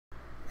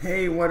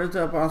Hey, what is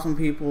up, awesome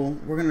people?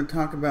 We're going to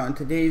talk about in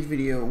today's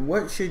video,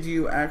 what should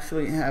you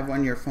actually have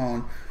on your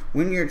phone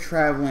when you're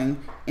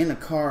traveling in a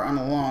car on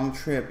a long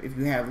trip if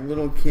you have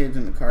little kids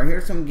in the car.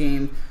 Here's some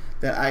games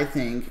that I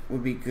think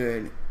would be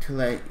good to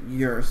let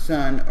your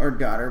son or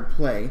daughter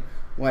play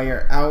while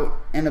you're out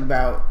and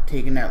about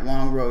taking that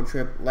long road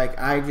trip, like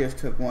I just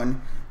took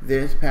one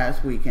this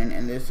past weekend,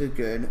 and this is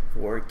good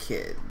for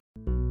kids.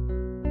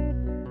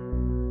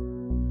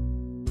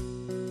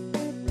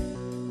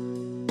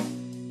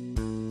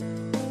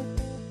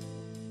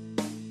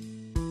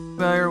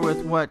 Familiar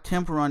with what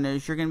Temple Run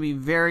is, you're going to be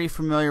very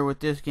familiar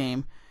with this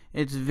game.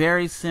 It's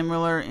very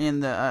similar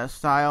in the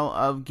style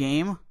of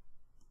game.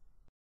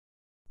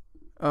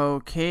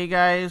 Okay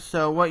guys,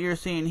 so what you're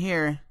seeing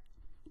here,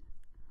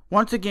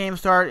 once the game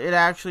starts, it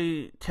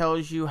actually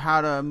tells you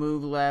how to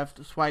move left,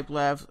 swipe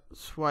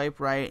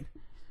right,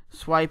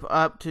 swipe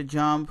up to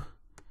jump,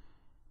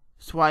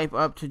 and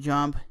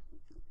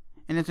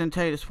it's going to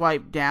tell you to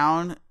swipe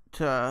down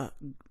to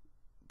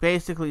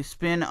basically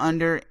spin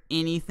under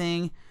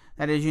anything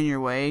that is in your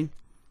way.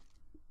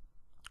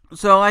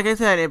 So like I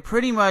said, it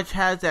pretty much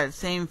has that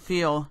same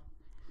feel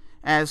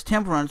as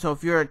Temple Run. So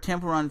if you're a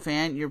Temple Run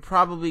fan, you're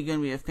probably going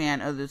to be a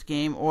fan of this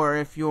game. Or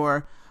if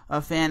you're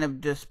a fan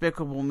of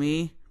Despicable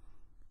Me,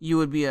 you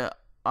would be a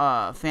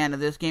fan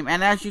of this game.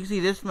 And as you can see,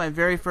 this is my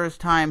very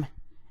first time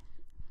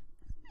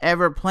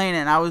ever playing it,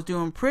 and I was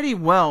doing pretty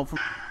well.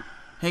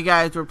 Hey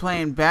guys, we're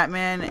playing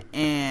Batman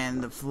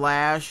and the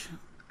Flash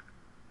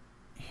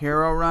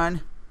Hero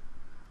Run.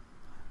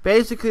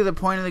 Basically, the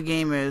point of the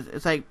game is,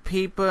 it's like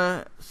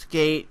Peepa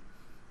Skate.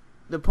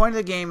 The point of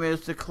the game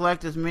is to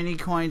collect as many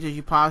coins as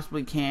you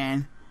possibly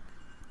can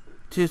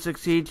to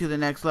succeed to the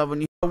next level.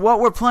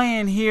 What we're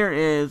playing here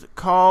is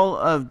Call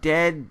of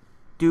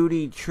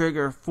Duty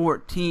Trigger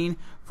 14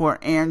 for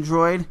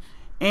Android.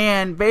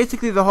 And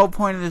basically, the whole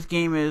point of this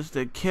game is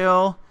to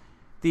kill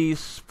these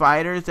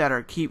spiders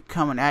that keep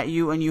coming at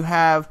you. And you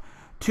have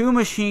 2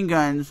 machine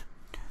guns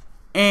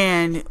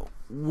and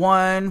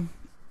 1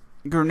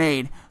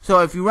 grenade.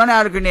 So if you run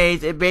out of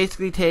grenades, it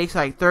basically takes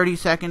like 30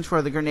 seconds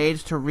for the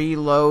grenades to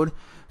reload,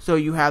 so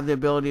you have the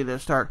ability to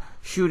start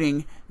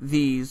shooting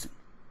these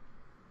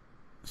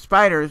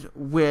spiders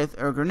with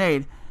a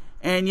grenade.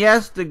 And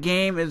yes, the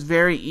game is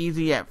very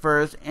easy at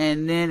first,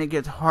 and then it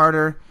gets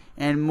harder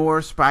and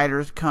more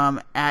spiders come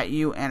at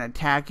you and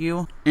attack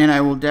you. And I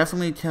will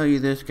definitely tell you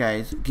this,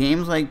 guys,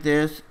 games like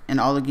this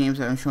and all the games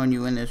that I'm showing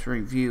you in this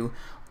review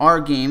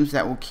are games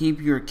that will keep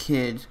your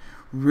kids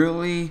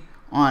really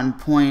on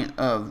point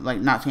of, like,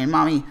 not saying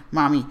mommy,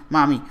 mommy,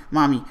 mommy,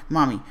 mommy,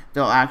 mommy.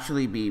 They'll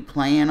actually be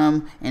playing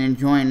them and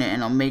enjoying it,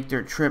 and it'll make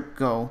their trip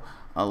go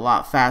a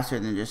lot faster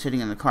than just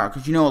sitting in the car.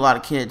 Because you know, a lot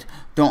of kids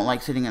don't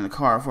like sitting in the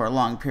car for a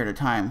long period of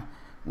time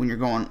when you're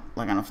going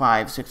like on a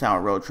 5-6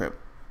 hour road trip.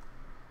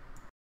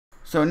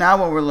 So now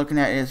what we're looking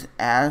at is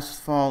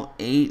Asphalt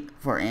 8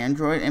 for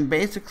Android, and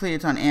basically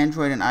it's on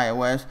Android and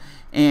iOS,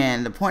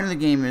 and the point of the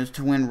game is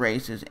to win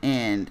races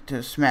and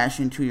to smash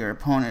into your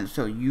opponent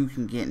so you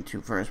can get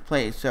into first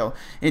place. So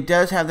it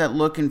does have that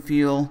look and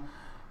feel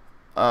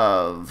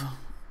of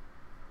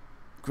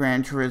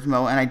Gran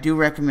Turismo, and I do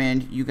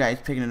recommend you guys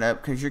picking it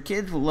up because your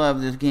kids will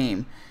love this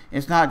game.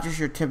 It's not just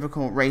your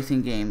typical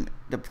racing game.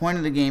 The point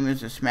of the game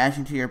is to smash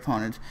into your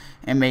opponents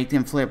and make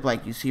them flip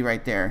like you see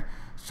right there.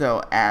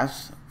 So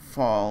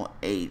Asphalt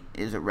 8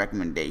 is a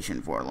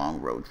recommendation for a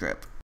long road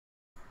trip.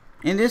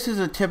 And this is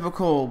a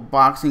typical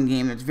boxing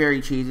game that's very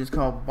cheesy. It's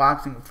called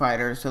Boxing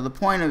Fighter. So the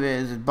point of it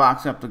is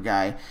box up the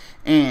guy,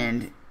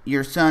 and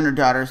your son or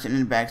daughter sitting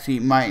in the back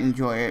seat might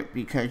enjoy it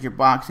because you're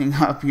boxing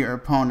up your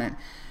opponent.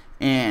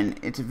 And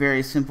it's a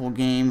very simple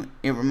game.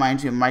 It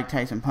reminds you of Mike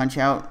Tyson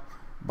Punch-Out,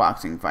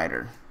 Boxing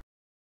Fighter.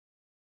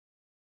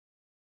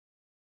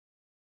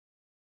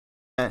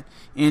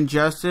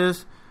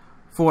 Injustice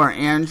for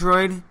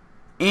Android.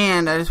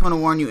 And I just want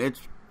to warn you, it's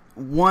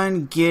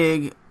 1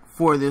 gig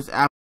for this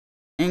app.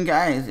 And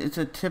guys, it's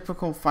a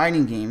typical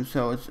fighting game,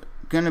 so it's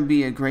going to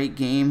be a great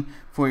game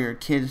for your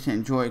kids to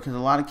enjoy, because a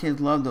lot of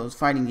kids love those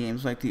fighting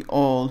games like the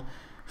old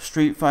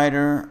Street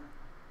Fighter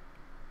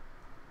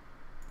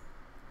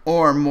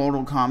or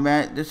Mortal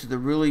Kombat. This is a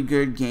really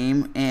good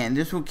game, and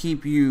this will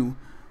keep you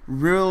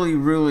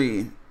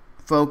really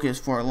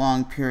focused for a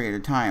long period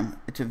of time.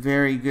 It's a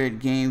very good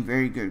game,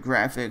 very good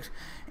graphics,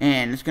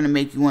 and it's going to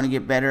make you want to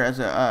get better as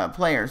a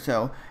player.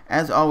 So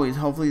as always,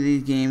 hopefully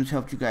these games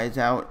helped you guys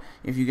out.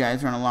 If you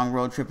guys are on a long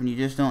road trip and you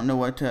just don't know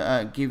what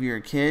to give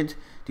your kids,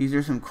 these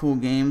are some cool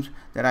games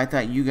that I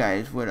thought you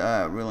guys would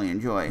really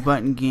enjoy.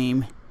 Button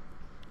game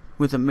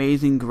with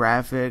amazing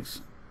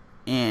graphics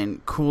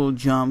and cool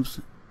jumps,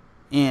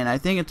 and I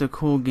think it's a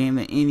cool game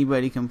that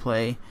anybody can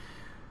play.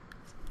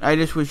 I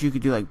just wish you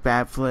could do like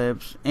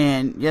backflips.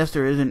 And yes,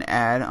 there is an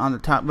ad on the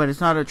top, but it's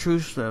not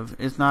intrusive.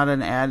 It's not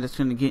an ad that's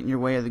going to get in your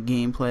way of the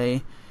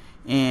gameplay.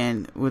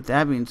 And with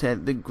that being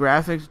said, the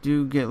graphics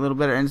do get a little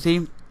better. And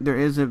see, there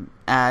is an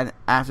ad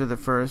after the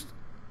first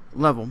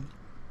level.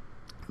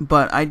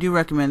 But I do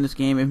recommend this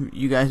game if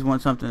you guys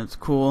want something that's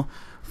cool,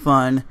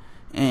 fun,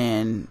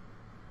 and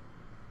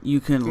you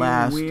can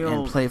last and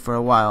Wheels play for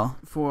a while.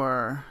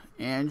 For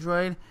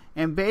Android.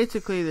 And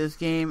basically this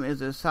game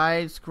is a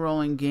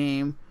side-scrolling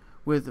game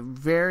with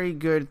very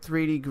good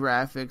 3D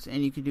graphics,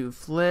 and you can do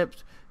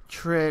flips,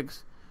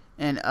 tricks,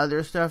 and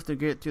other stuff to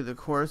get through the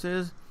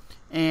courses.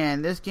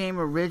 And this game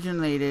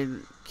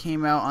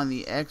came out on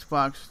the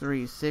Xbox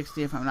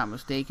 360, if I'm not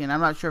mistaken.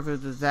 I'm not sure if it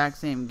was the exact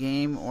same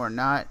game or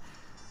not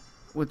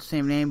with the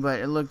same name, but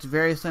it looks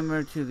very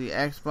similar to the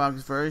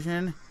Xbox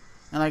version.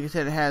 And like I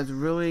said, it has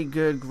really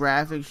good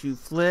graphics. You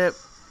flip,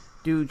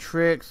 do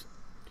tricks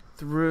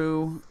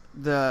through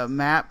the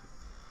map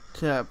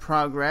to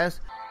progress.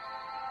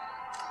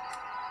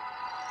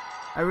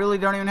 I really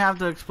don't even have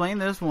to explain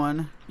this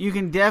one. You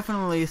can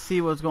definitely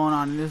see what's going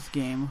on in this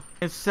game.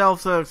 It's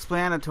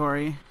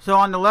self-explanatory. So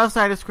on the left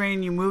side of the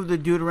screen, you move the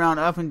dude around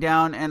up and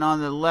down, and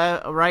on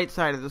the right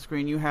side of the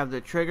screen, you have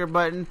the trigger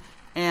button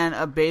and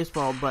a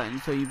baseball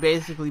button. So you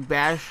basically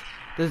bash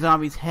the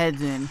zombies'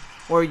 heads in,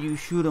 or you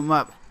shoot them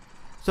up.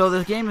 So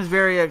this game is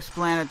very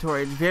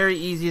explanatory. It's very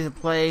easy to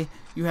play.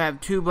 You have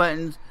two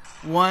buttons.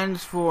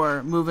 One's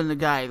for moving the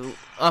guy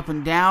up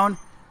and down,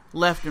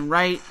 left and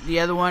right. The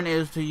other one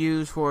is to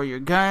use for your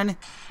gun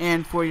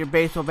and for your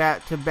baseball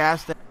bat to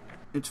bash that.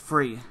 It's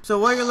free. So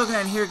what you're looking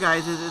at here,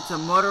 guys, is it's a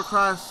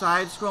motocross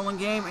side-scrolling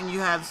game, and you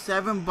have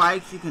 7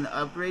 bikes you can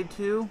upgrade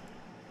to.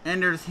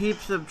 And there's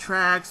heaps of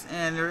tracks,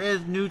 and there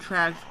is new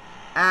tracks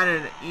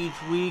added each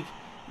week.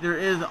 There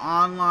is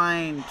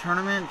online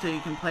tournament, so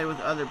you can play with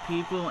other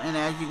people. And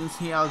as you can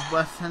see, I was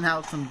busting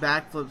out some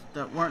backflips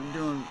that weren't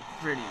doing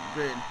pretty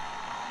good.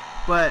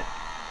 But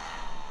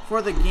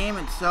for the game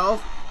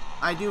itself,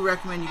 I do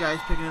recommend you guys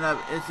picking it up.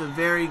 It's a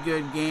very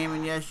good game,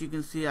 and yes, you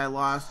can see I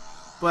lost.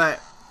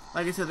 But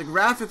like I said, the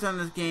graphics on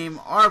this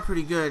game are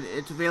pretty good.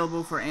 It's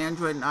available for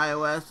Android and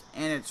iOS,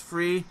 and it's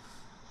free.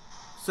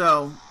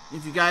 So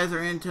if you guys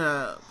are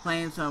into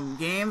playing some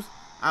games,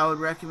 I would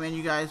recommend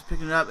you guys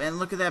picking it up. And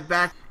look at that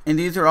back. And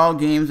these are all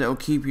games that will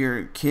keep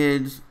your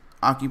kids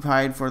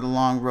occupied for the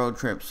long road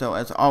trip. So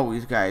as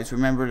always, guys,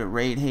 remember to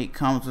rate, hate,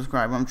 comment,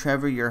 subscribe. I'm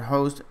Trevor, your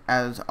host.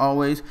 As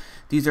always,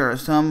 these are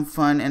some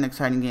fun and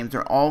exciting games.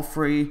 They're all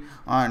free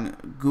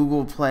on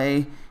Google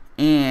Play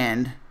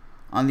and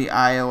on the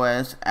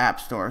iOS App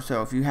Store.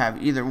 So if you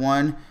have either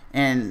one,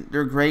 and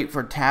they're great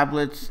for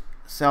tablets,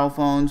 cell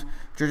phones.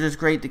 They're just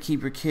great to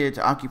keep your kids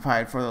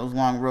occupied for those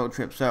long road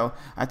trips. So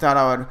I thought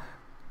I would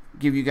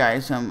give you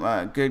guys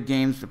some good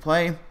games to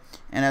play.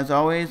 And as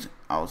always,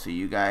 I'll see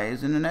you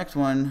guys in the next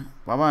one.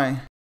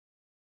 Bye-bye.